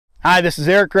Hi, this is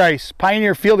Eric Rice,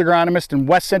 Pioneer Field Agronomist in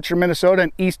West Central Minnesota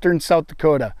and Eastern South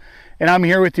Dakota. And I'm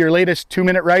here with your latest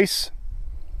 2-minute rice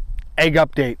egg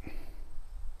update.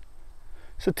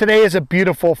 So today is a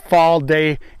beautiful fall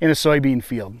day in a soybean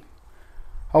field.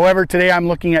 However, today I'm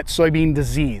looking at soybean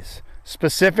disease,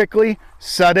 specifically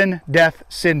sudden death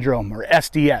syndrome, or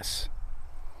SDS.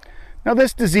 Now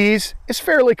this disease is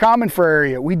fairly common for our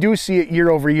area. We do see it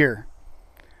year over year.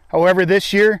 However,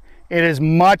 this year it is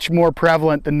much more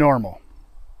prevalent than normal.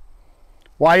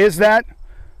 Why is that?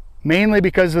 Mainly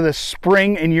because of the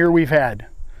spring and year we've had.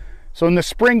 So in the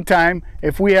springtime,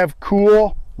 if we have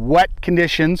cool, wet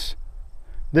conditions,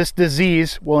 this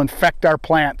disease will infect our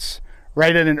plants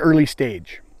right at an early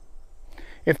stage.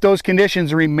 If those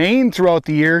conditions remain throughout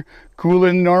the year, cooler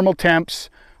than normal temps,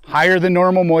 higher than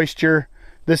normal moisture,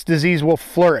 this disease will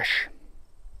flourish.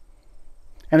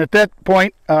 And at that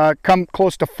point, come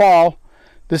close to fall,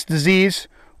 this disease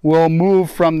will move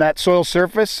from that soil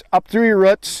surface up through your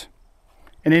roots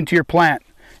and into your plant.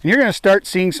 And you're going to start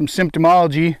seeing some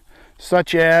symptomology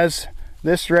such as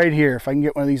this right here. If I can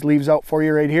get one of these leaves out for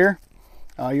you right here.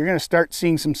 You're going to start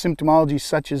seeing some symptomology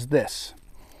such as this.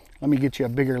 Let me get you a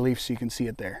bigger leaf so you can see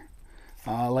it there.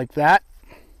 Like that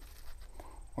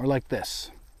or like this.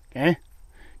 Okay?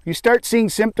 You start seeing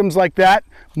symptoms like that,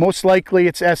 most likely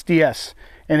it's SDS.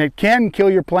 And it can kill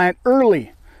your plant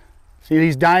early. See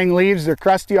these dying leaves, they're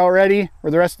crusty already,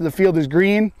 where the rest of the field is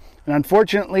green. And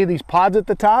unfortunately, these pods at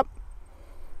the top,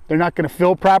 they're not going to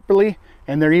fill properly,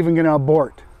 and they're even going to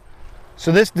abort.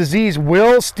 So this disease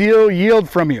will steal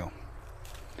yield from you.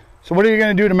 So what are you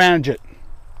going to do to manage it?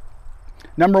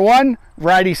 Number one,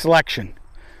 variety selection.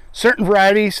 Certain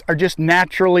varieties are just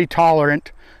naturally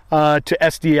tolerant to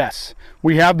SDS.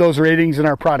 We have those ratings in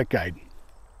our product guide.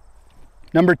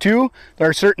 Number two, there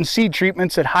are certain seed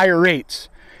treatments at higher rates.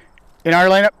 In our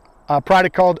lineup, a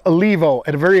product called Alivo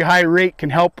at a very high rate can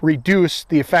help reduce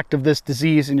the effect of this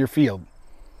disease in your field.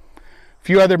 A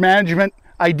few other management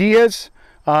ideas,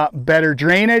 better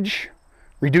drainage,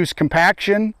 reduced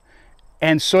compaction,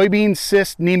 and soybean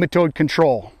cyst nematode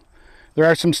control. There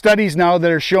are some studies now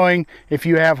that are showing if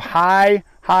you have high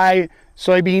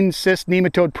soybean cyst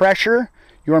nematode pressure,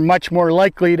 you are much more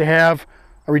likely to have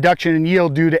a reduction in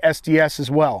yield due to SDS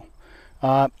as well.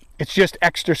 It's just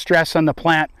extra stress on the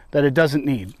plant that it doesn't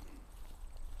need.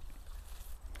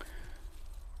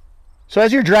 So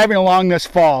as you're driving along this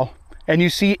fall and you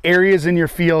see areas in your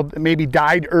field that maybe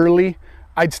died early,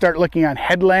 I'd start looking on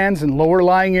headlands and lower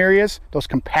lying areas, those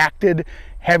compacted,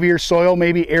 heavier soil,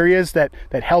 maybe areas that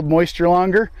held moisture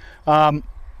longer.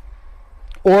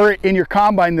 Or in your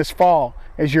combine this fall,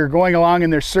 as you're going along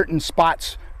and there's certain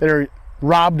spots that are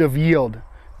robbed of yield.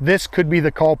 This could be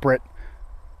the culprit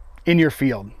in your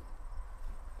field.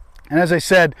 And as I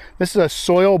said, this is a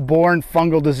soil-borne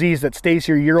fungal disease that stays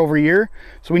here year over year.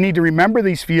 So we need to remember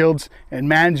these fields and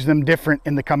manage them different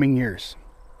in the coming years.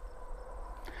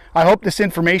 I hope this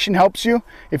information helps you.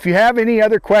 If you have any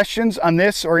other questions on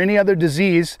this or any other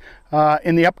disease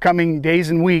in the upcoming days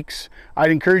and weeks, I'd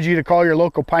encourage you to call your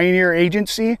local Pioneer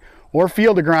agency or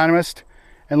field agronomist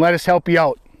and let us help you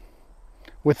out.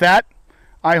 With that,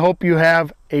 I hope you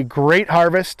have a great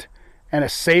harvest and a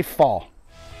safe fall.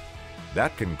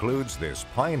 That concludes this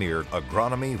Pioneer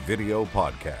Agronomy video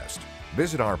podcast.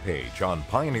 Visit our page on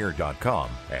pioneer.com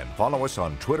and follow us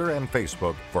on Twitter and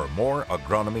Facebook for more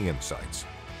agronomy insights.